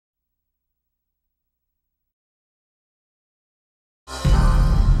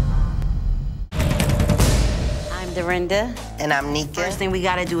I'm Dorinda. And I'm Nika. First thing we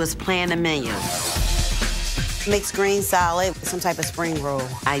gotta do is plan the menu. Mixed green salad, some type of spring roll.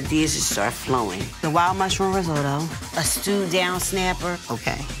 Ideas just start flowing. The wild mushroom risotto, a stewed down snapper.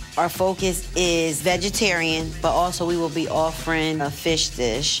 Okay. Our focus is vegetarian, but also we will be offering a fish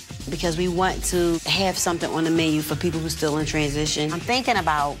dish because we want to have something on the menu for people who are still in transition. I'm thinking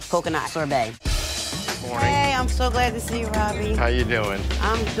about coconut sorbet. Morning. Hey, I'm so glad to see you, Robbie. How you doing?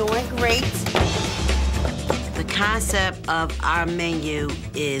 I'm doing great. The concept of our menu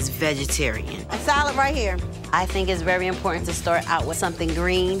is vegetarian. A salad right here. I think it's very important to start out with something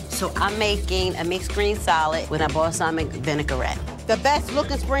green. So I'm making a mixed green salad with a balsamic vinaigrette. The best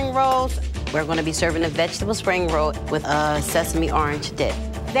looking spring rolls, we're gonna be serving a vegetable spring roll with a sesame orange dip.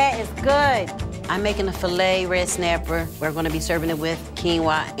 That is good. I'm making a filet red snapper. We're gonna be serving it with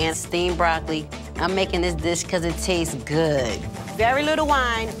quinoa and steamed broccoli. I'm making this dish because it tastes good. Very little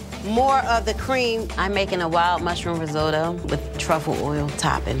wine, more of the cream. I'm making a wild mushroom risotto with truffle oil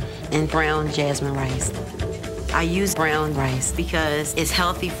topping and brown jasmine rice. I use brown rice because it's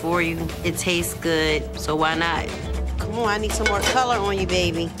healthy for you, it tastes good, so why not? Come on, I need some more color on you,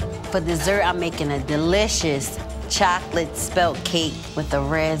 baby. For dessert, I'm making a delicious chocolate spelt cake with a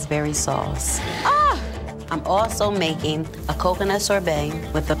raspberry sauce. Ah! I'm also making a coconut sorbet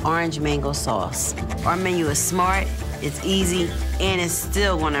with the orange mango sauce. Our menu is smart, it's easy, and it's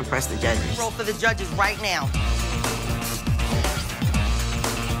still gonna impress the judges. Roll for the judges right now.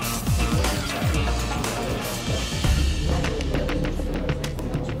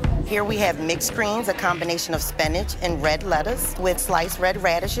 Here we have mixed greens, a combination of spinach and red lettuce with sliced red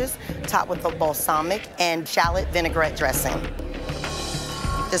radishes, topped with a balsamic and shallot vinaigrette dressing.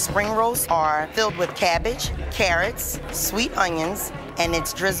 The spring rolls are filled with cabbage, carrots, sweet onions, and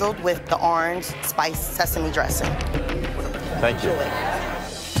it's drizzled with the orange spiced sesame dressing. Thank you.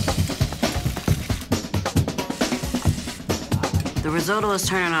 The risotto is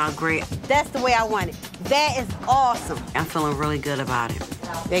turning out great. That's the way I want it. That is awesome. I'm feeling really good about it.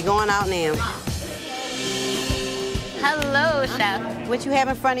 They're going out now. Hello, chef. What you have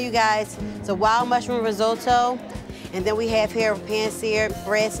in front of you guys is a wild mushroom risotto, and then we have here pan-seared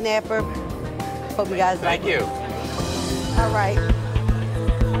red snapper. Hope you guys like it. Thank you. All right.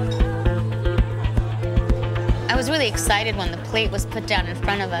 I was really excited when the plate was put down in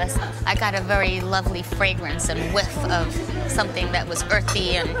front of us. I got a very lovely fragrance and whiff of something that was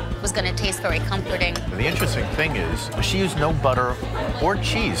earthy and was going to taste very comforting. The interesting thing is, she used no butter or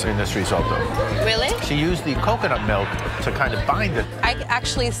cheese in this risotto. Really? She used the coconut milk to kind of bind it. I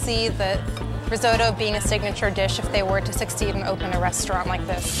actually see the risotto being a signature dish if they were to succeed and open a restaurant like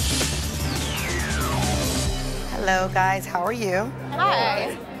this. Hello, guys. How are you?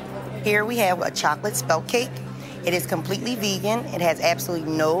 Hi. Here we have a chocolate spelt cake. It is completely vegan. It has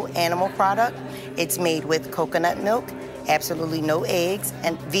absolutely no animal product. It's made with coconut milk, absolutely no eggs,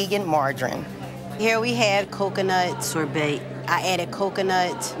 and vegan margarine. Here we have coconut sorbet. I added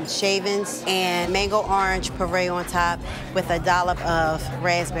coconut shavings and mango orange puree on top with a dollop of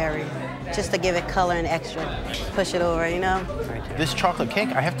raspberry, just to give it color and extra. Push it over, you know? This chocolate cake,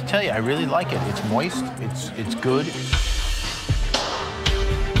 I have to tell you, I really like it. It's moist, it's good.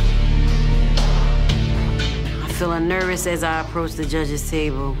 Feeling nervous as I approach the judges'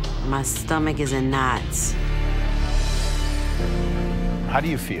 table. My stomach is in knots. How do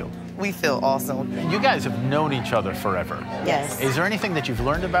you feel? We feel awesome. You guys have known each other forever. Yes. Is there anything that you've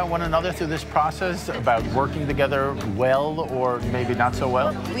learned about one another through this process, about working together well or maybe not so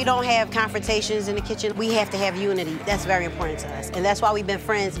well? We don't have confrontations in the kitchen. We have to have unity. That's very important to us. And that's why we've been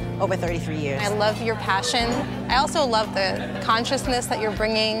friends over 33 years. I love your passion. I also love the consciousness that you're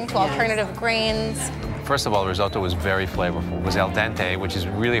bringing to alternative grains. First of all, the risotto was very flavorful. It was al dente, which is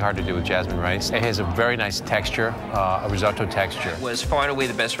really hard to do with jasmine rice. It has a very nice texture, a risotto texture. It was far and away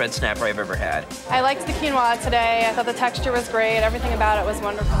the best red snapper I've ever had. I liked the quinoa today. I thought the texture was great. Everything about it was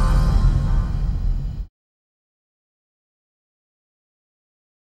wonderful.